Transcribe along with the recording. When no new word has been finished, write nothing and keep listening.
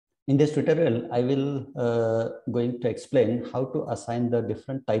In this tutorial, I will going to explain how to assign the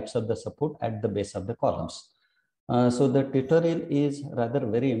different types of the support at the base of the columns. So the tutorial is rather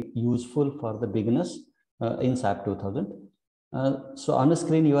very useful for the beginners in SAP 2000. So on the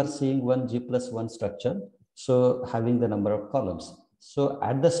screen, you are seeing one G+1 structure. So having the number of columns. So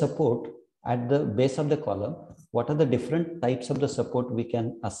at the support, at the base of the column, what are the different types of the support we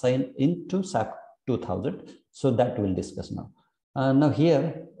can assign into SAP 2000? So that we'll discuss now. Now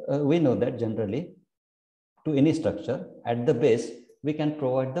here, we know that generally to any structure at the base, we can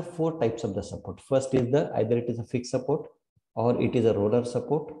provide the 4 types of the support. First is either it is a fixed support, or it is a roller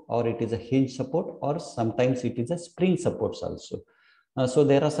support, or it is a hinge support, or sometimes it is a spring supports also. So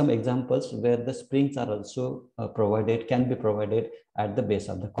there are some examples where the springs are also can be provided at the base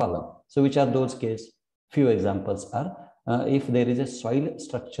of the column. So which are those cases? Few examples are if there is a soil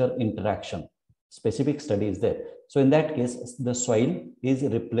structure interaction, specific study is there. So in that case, the soil is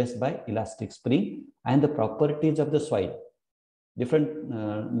replaced by elastic spring, and the properties of the soil, different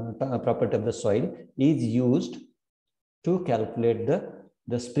property of the soil is used to calculate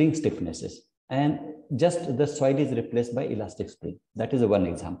the spring stiffnesses, and just the soil is replaced by elastic spring. That is one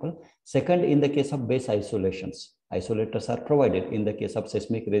example. Second, in the case of base isolations, isolators are provided in the case of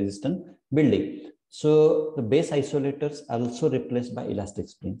seismic resistant building. So the base isolators are also replaced by elastic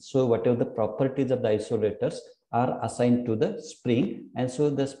spring. So whatever the properties of the isolators are assigned to the spring, and so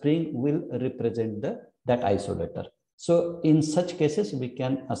the spring will represent that isolator. So in such cases, we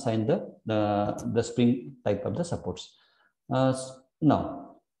can assign the spring type of the supports.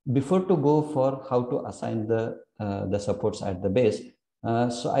 Now, before to go for how to assign the supports at the base,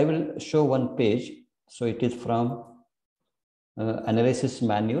 so I will show one page. So it is from analysis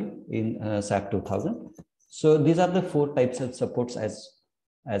manual in SAP 2000. So these are the 4 types of supports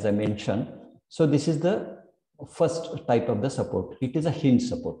as I mentioned. So this is the first type of the support. It is a hinge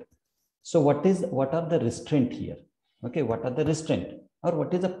support. So what are the restraint here? Okay, what are the restraint, or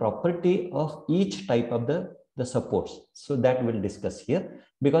what is the property of each type of the supports? So that we'll discuss here,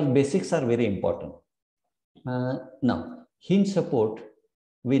 because basics are very important. Now, hinge support,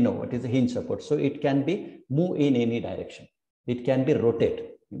 we know what is a hinge support. So it can be move in any direction. It can be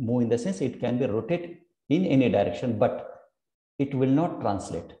rotate. Move in the sense it can be rotate in any direction, but it will not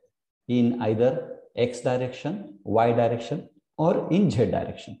translate in either X direction, Y direction, or in Z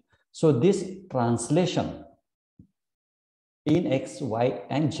direction. So this translation in X, Y,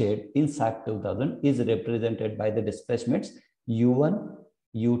 and Z in SAP 2000 is represented by the displacements U1,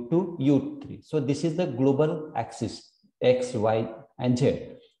 U2, U3. So this is the global axis, X, Y, and Z.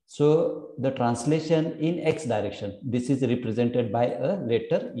 So the translation in X direction, this is represented by a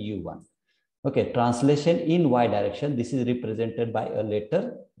letter U1. Okay, translation in Y direction, this is represented by a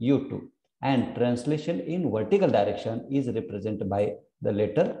letter U2. And translation in vertical direction is represented by the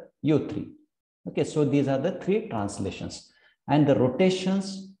letter U3. Okay, so these are the 3 translations. And the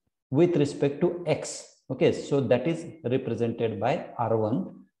rotations with respect to X. Okay, so that is represented by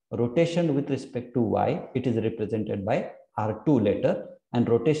R1. Rotation with respect to Y, it is represented by R2 letter. And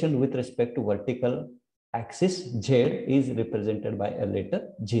rotation with respect to vertical axis Z is represented by a letter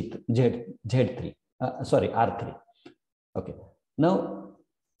Z3. Sorry, R3. Okay. Now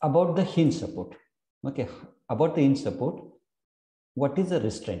about the hinge support. Okay, about the hinge support, what is the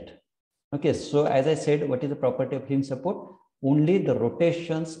restraint? Okay, so as I said, what is the property of hinge support? Only the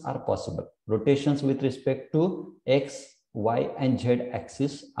rotations are possible. Rotations with respect to X, Y, and Z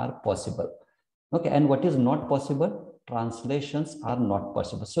axis are possible. Okay, and what is not possible? Translations are not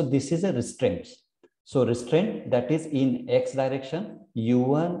possible. So this is a restraint. So restraint, that is in X direction,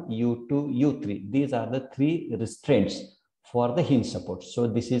 U1, U2, U3. These are the 3 restraints for the hinge support. So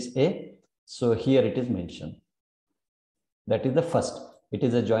this is so here it is mentioned. That is the first. It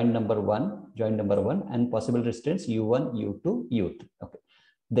is a joint number 1, and possible restraints U1, U2, U3.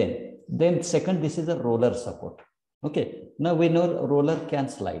 Okay. Then second, this is a roller support. Okay. Now we know roller can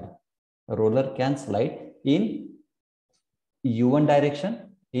slide. A roller can slide in U1 direction,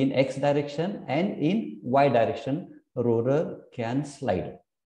 in X direction, and in Y direction. Roller can slide.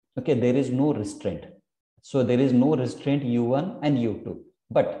 Okay. There is no restraint. So there is no restraint U1 and U2,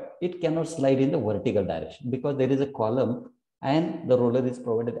 but it cannot slide in the vertical direction because there is a column and the roller is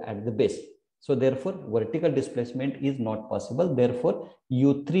provided at the base. So therefore, vertical displacement is not possible. Therefore,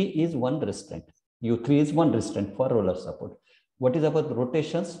 U3 is one restraint. U3 is one restraint for roller support. What is about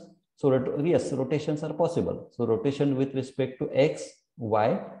rotations? So yes, rotations are possible. So rotation with respect to X,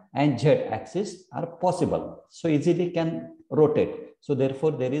 Y, and Z axis are possible. So easily can rotate. So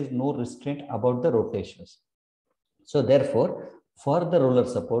therefore, there is no restraint about the rotations. So therefore, for the roller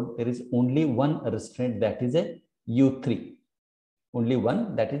support, there is only one restraint, that is a U3. Only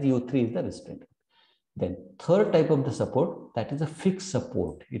one, that is U3 is the restraint. Then third type of the support, that is a fixed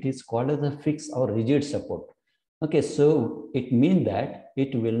support. It is called as a fixed or rigid support. Okay, so it means that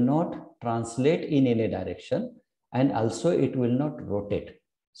it will not translate in any direction and also it will not rotate.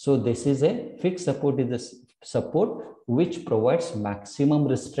 So this is a fixed support, is a support which provides maximum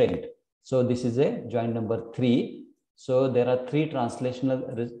restraint. So this is a joint number 3. So there are 3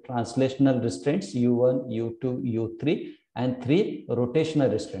 translational restraints, U1, U2, U3, and 3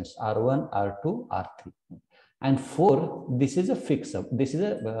 rotational restraints, R1, R2, R3. And 4, this is a fixed up. This is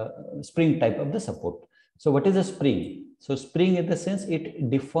a spring type of the support. So what is a spring? So spring in the sense it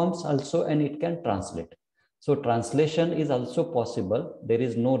deforms also and it can translate. So translation is also possible. There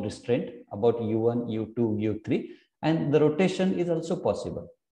is no restraint about U1, U2, U3, and the rotation is also possible.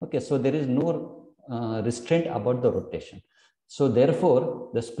 Okay, so there is no restraint about the rotation. So therefore,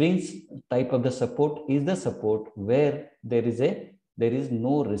 the springs type of the support is the support where there is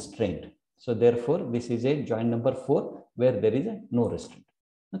no restraint. So therefore, this is a joint number 4 where there is no restraint.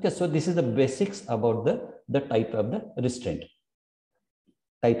 Okay, so this is the basics about the type of the restraint.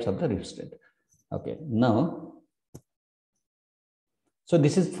 Types of the restraint. Okay, now, so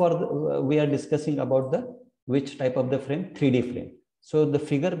this is for we are discussing about the which type of the frame, 3D frame. So the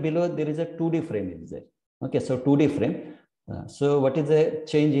figure below, there is a 2D frame is there. Okay, so 2D frame. So what is the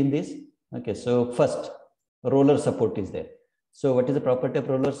change in this? Okay, so first roller support is there. So what is the property of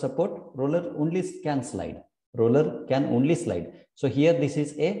roller support? Roller only can slide. Roller can only slide. So here this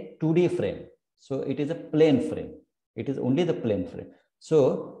is a 2D frame. So it is a plane frame. It is only the plane frame.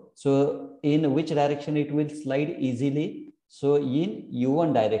 So in which direction it will slide easily? So in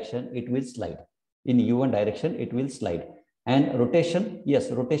U1 direction it will slide. In U1 direction it will slide. And rotation, yes,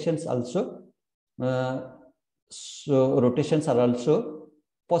 rotations also. So rotations are also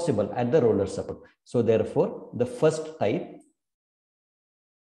possible at the roller support. So therefore, the first type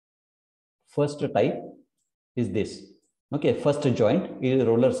is this. Okay, first joint is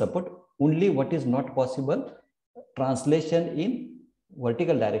roller support. Only what is not possible, translation in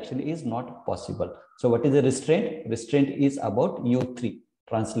vertical direction is not possible. So what is the restraint? Restraint is about U3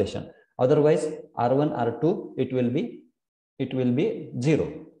 translation. Otherwise, R1, R2, it will be 0.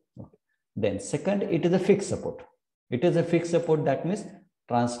 Okay. Then second, it is a fixed support. It is a fixed support. That means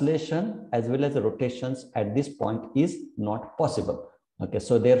translation as well as rotations at this point is not possible. Okay,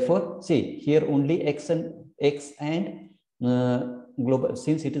 so therefore, see here only X and global,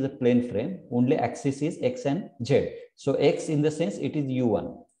 since it is a plane frame, only axis is X and Z. So X in the sense it is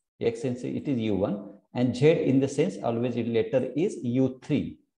U1, X in it is U1, and Z in the sense always later is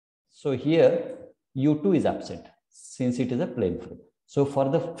U3. So here U2 is absent since it is a plane frame. So for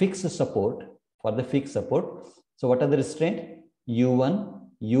the fixed support, so what are the restraint? U1,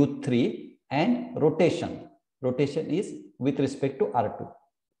 U3, and rotation. Rotation is with respect to R2.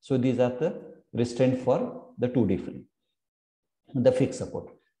 So these are the restraint for the 2D frame, the fixed support.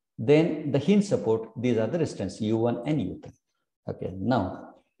 Then the hinge support, these are the restraints, U1 and U3. Okay,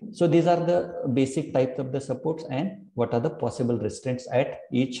 now, so these are the basic types of the supports and what are the possible restraints at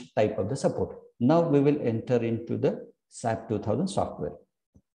each type of the support. Now we will enter into the SAP 2000 software.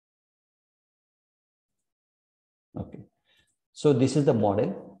 Okay, so this is the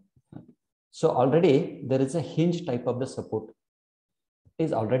model. So already there is a hinge type of the support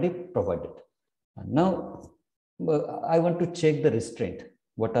is already provided. Now I want to check the restraint.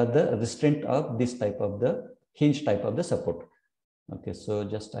 What are the restraint of this type of the hinge type of the support? Okay, so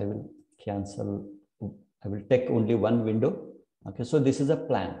just I will cancel. I will take only one window. Okay, so this is a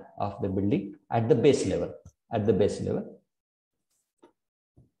plan of the building at the base level. At the base level.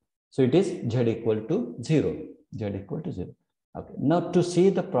 So it is Z equal to 0. Z equal to 0. Okay. Now to see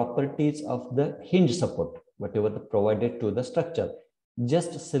the properties of the hinge support, whatever the provided to the structure,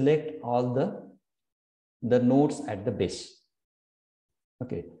 just select all the nodes at the base.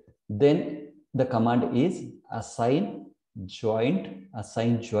 Okay. Then the command is assign joint,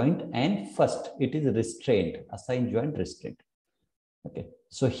 and first it is restraint, assign joint restraint. Okay.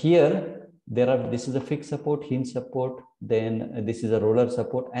 So here there are, this is a fixed support, hinge support, then this is a roller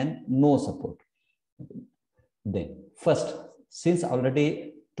support and no support. Then first, since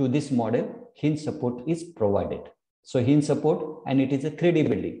already to this model, hinge support is provided. So hinge support, and it is a 3D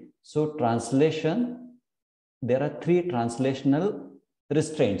building. So translation, there are 3 translational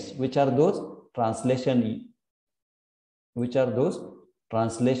restraints, which are those translation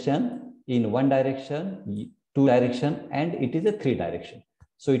in one direction, 2 direction, and it is a 3 direction.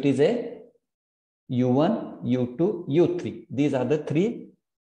 So it is a U1, U2, U3. These are the 3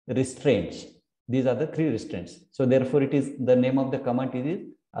 restraints. These are the 3 restraints. So therefore, it is the name of the command is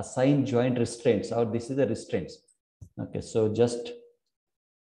assign joint restraints, or this is the restraints. Okay, so just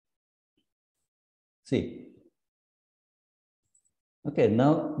See. Okay,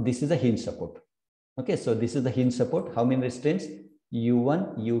 now this is a hinge support. Okay, so this is the hinge support. How many restraints?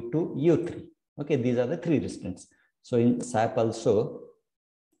 U1, U2, U3. Okay, these are the 3 restraints. So in SAP also,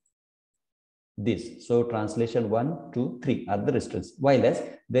 this. So translation 1, 2, 3 are the restraints. While as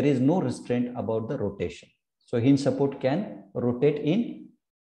there is no restraint about the rotation. So hinge support can rotate in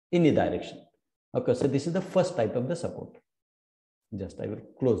any direction. Okay, so this is the first type of the support. Just I will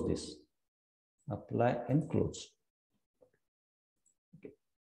close this. Apply and close. Okay.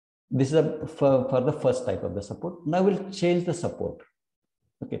 This is for the first type of the support. Now we'll change the support.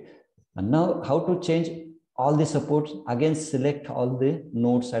 Okay, and now how to change all the supports? Again, select all the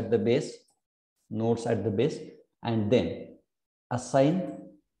nodes at the base, and then assign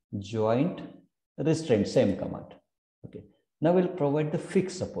joint restraint, same command. Okay, now we'll provide the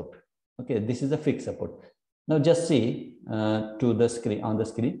fixed support. Okay, this is a fixed support. Now just see to the screen, on the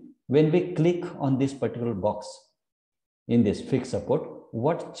screen, when we click on this particular box in this fixed support,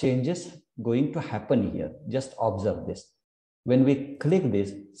 what changes going to happen here? Just observe this. When we click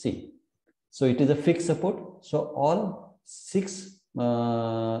this, see, so it is a fixed support. So all 6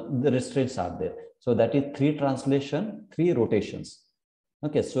 the restraints are there. So that is 3 translation, 3 rotations.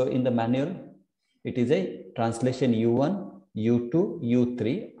 Okay, so in the manual, it is a translation U1, U2,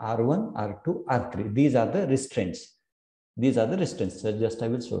 U3, R1, R2, R3. These are the restraints. So just I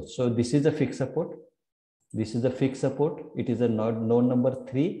will show. So this is a fixed support. This is the fixed support. It is a node number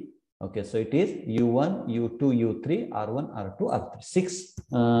 3. Okay, so it is U1, U2, U3, R1, R2, R3. 6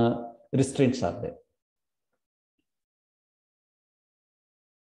 restraints are there.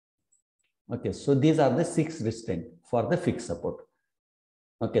 Okay, so these are the 6 restraints for the fixed support.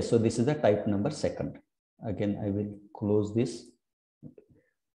 Okay, so this is the type number 2nd. Again, I will close this.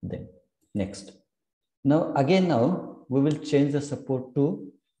 Then next. Now we will change the support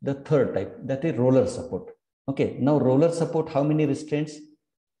to the 3rd type, that is roller support. Okay, now roller support, how many restraints?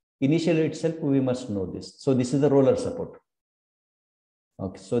 Initially itself, we must know this. So this is the roller support.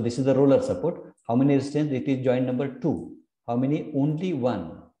 Okay, so this is the roller support. How many restraints? It is joint number 2. How many? Only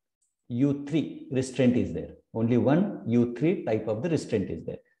 1 U3 restraint is there. Only 1 U3 type of the restraint is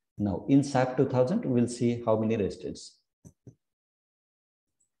there. Now in SAP 2000, we will see how many restraints.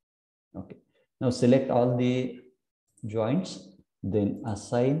 Okay, now select all the joints, then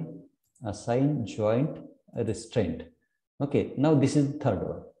assign joint restraint. Okay, now this is the 3rd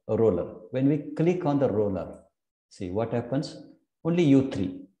one, a roller. When we click on the roller, see what happens? Only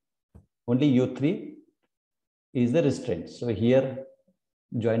U3 is the restraint. So here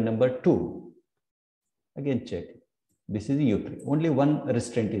joint number 2, again check, this is U3, only 1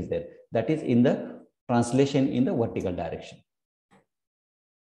 restraint is there, that is in the translation in the vertical direction,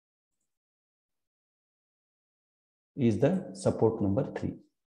 is the support number 3.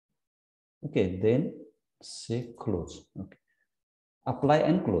 Okay, then say close. Okay, apply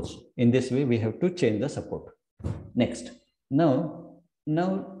and close. In this way we have to change the support. Next, now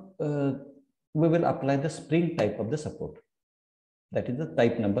we will apply the spring type of the support. That is the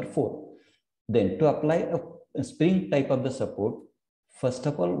type number 4. Then to apply a spring type of the support, first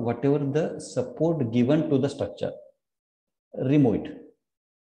of all, whatever the support given to the structure, remove it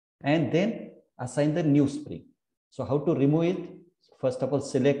and then assign the new spring. So how to remove it? First of all,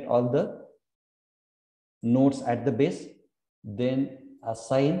 select all the nodes at the base, then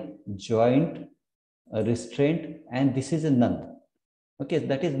assign joint restraint, and this is a none. Okay,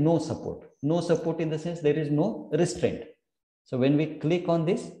 that is no support. No support in the sense there is no restraint. So when we click on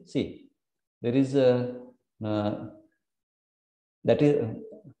this, see, there is a that is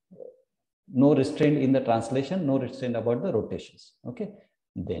no restraint in the translation, no restraint about the rotations. Okay,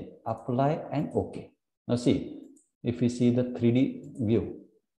 then apply and okay. Now see, if we see the 3D view,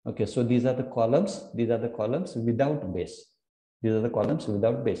 okay, so these are the columns. These are the columns without base. These are the columns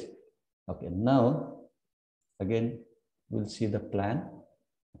without base. Okay, now again we'll see the plan.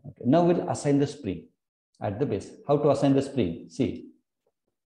 Okay, now we'll assign the spring at the base. How to assign the spring? See,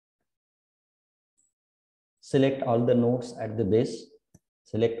 select all the nodes at the base.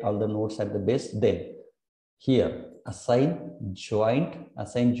 Select all the nodes at the base. Then here assign joint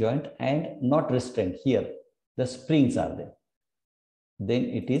and not restraint. Here the springs are there. Then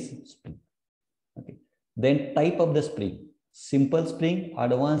it is spring. Okay. Then type of the spring: simple spring,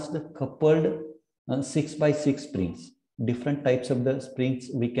 advanced, coupled, 6x6 springs. Different types of the springs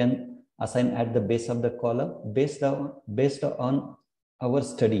we can assign at the base of the column. Based on our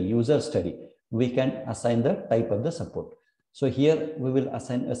study, user study, we can assign the type of the support. So here we will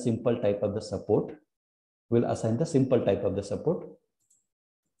assign a simple type of the support. We'll assign the simple type of the support.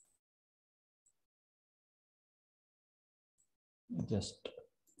 Just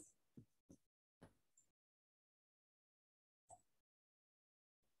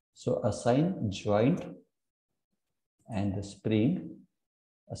So assign joint and the spring,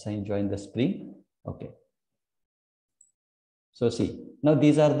 assign joint the spring. Okay. So see, now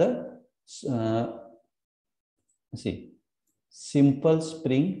these are the see simple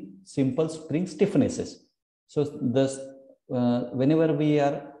spring stiffnesses. So this whenever we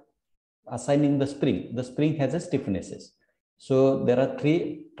are assigning the spring has a stiffnesses. So there are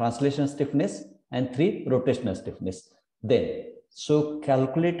 3 translation stiffness and 3 rotational stiffness. Then so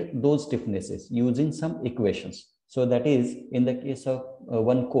calculate those stiffnesses using some equations. So that is in the case of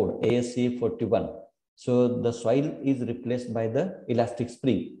one code ASC 41. So the soil is replaced by the elastic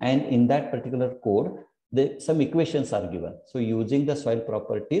spring, and in that particular code some equations are given. So using the soil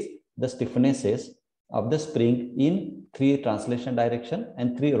properties, the stiffnesses of the spring in 3 translation direction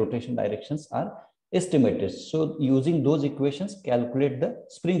and 3 rotation directions are estimated. So using those equations, calculate the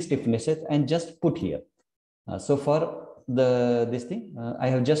spring stiffnesses and just put here. So for this thing, I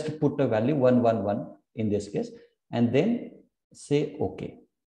have just put a value 111 in this case, and then say OK.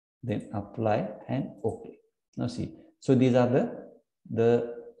 Then apply and OK. Now see, so these are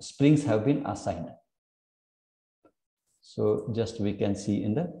the springs have been assigned. So just we can see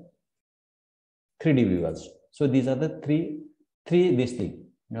in the 3D view also. So these are the three this thing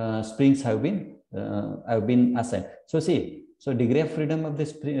springs have been assigned. So see, so degree of freedom of the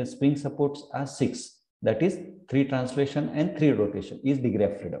spring supports are 6. That is 3 translation and 3 rotation is degree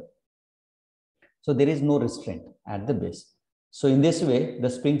of freedom. So there is no restraint at the base. So in this way, the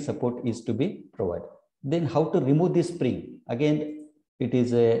spring support is to be provided. Then how to remove this spring? Again, it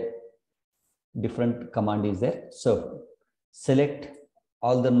is a different command is there. So select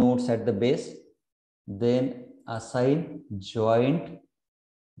all the nodes at the base, then assign joint,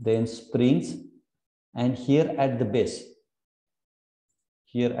 then springs, and here at the base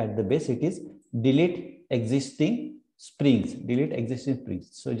it is delete existing springs.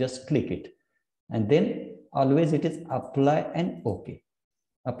 So just click it, and then always it is apply and OK.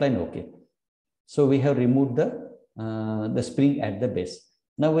 So we have removed the spring at the base.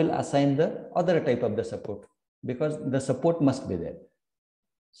 Now we'll assign the other type of the support, because the support must be there.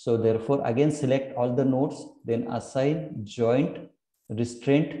 So therefore again select all the nodes, then assign joint,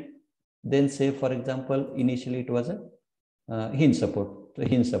 restraint, then say for example initially it was a hinge support. So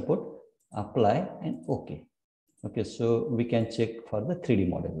hinge support, apply and OK. Okay, so we can check for the 3D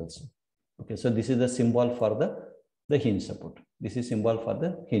model also. Okay, so this is the symbol for the hinge support. This is symbol for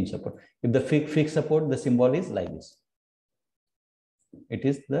the hinge support. If the fixed support, the symbol is like this. It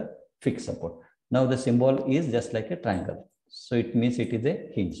is the fixed support. Now the symbol is just like a triangle. So it means it is a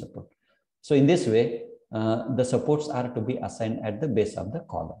hinge support. So in this way, the supports are to be assigned at the base of the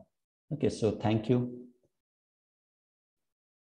column. Okay, so thank you.